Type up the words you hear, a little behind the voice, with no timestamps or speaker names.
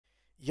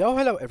Yo,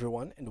 hello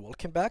everyone, and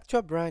welcome back to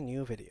a brand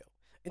new video.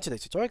 In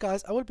today's tutorial,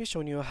 guys, I will be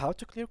showing you how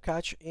to clear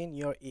cache in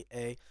your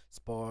EA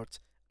Sports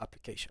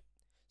application.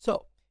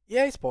 So,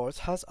 EA Sports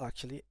has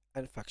actually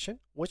an function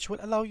which will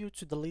allow you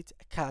to delete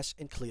a cache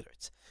and clear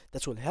it.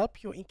 That will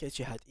help you in case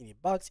you had any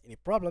bugs, any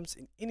problems,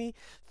 in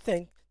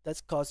anything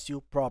that's caused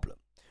you problem.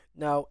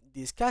 Now,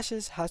 these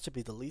caches has to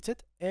be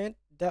deleted, and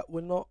that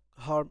will not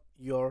harm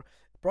your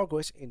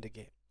progress in the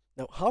game.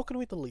 Now, how can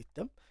we delete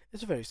them?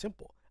 It's very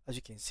simple. As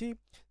you can see,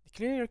 the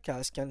clearing your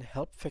cache can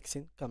help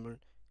fixing common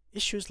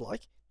issues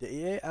like the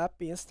EA app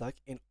being stuck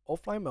in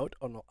offline mode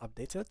or not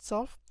updating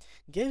itself,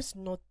 games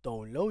not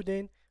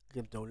downloading,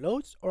 game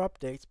downloads or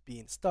updates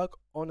being stuck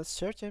on a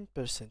certain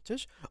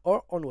percentage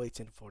or on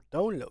waiting for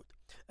download,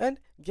 and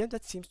game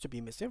that seems to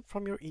be missing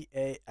from your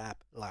EA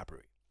app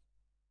library.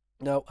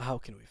 Now, how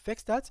can we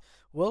fix that?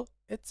 Well,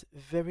 it's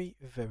very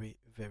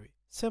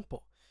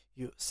simple.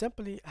 You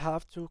simply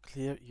have to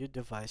clear your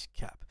device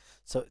cap.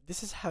 So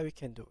this is how you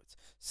can do it.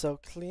 So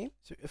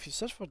if you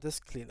search for this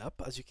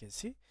cleanup, as you can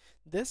see,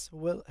 this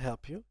will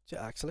help you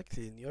to actually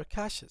clean your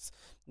caches.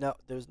 Now,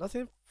 there's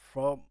nothing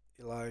from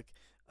like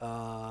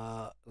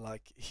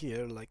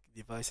here, like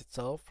device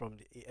itself from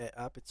the EA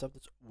app itself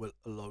that will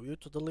allow you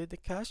to delete the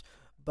cache,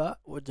 but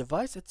the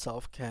device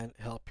itself can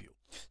help you.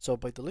 So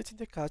by deleting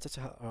the caches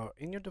that are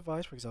in your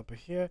device, for example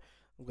here,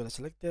 I'm going to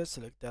select this,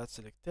 select that,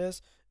 select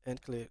this, and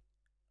clear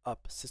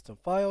up system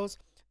files.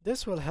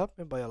 This will help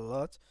me by a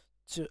lot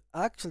to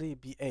actually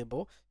be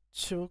able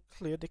to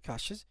clear the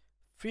caches,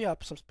 free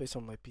up some space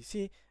on my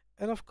PC,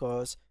 and of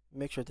course,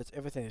 make sure that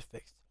everything is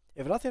fixed.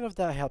 If nothing of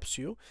that helps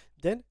you,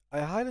 then I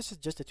highly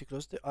suggest that you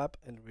close the app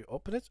and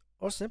reopen it,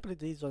 or simply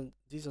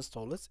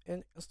desinstall it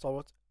and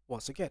install it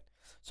once again.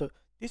 So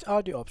these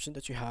are the options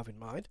that you have in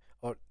mind,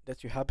 or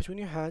that you have between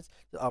your hands,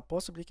 that are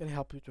possibly can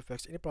help you to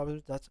fix any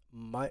problems that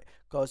might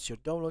cause your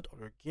download or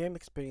your game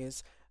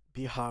experience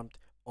be harmed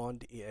on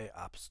the EA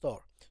App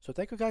Store. So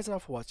thank you guys a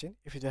lot for watching.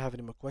 If you do have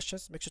any more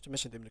questions, make sure to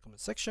mention them in the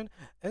comment section,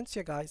 and see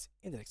you guys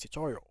in the next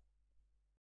tutorial.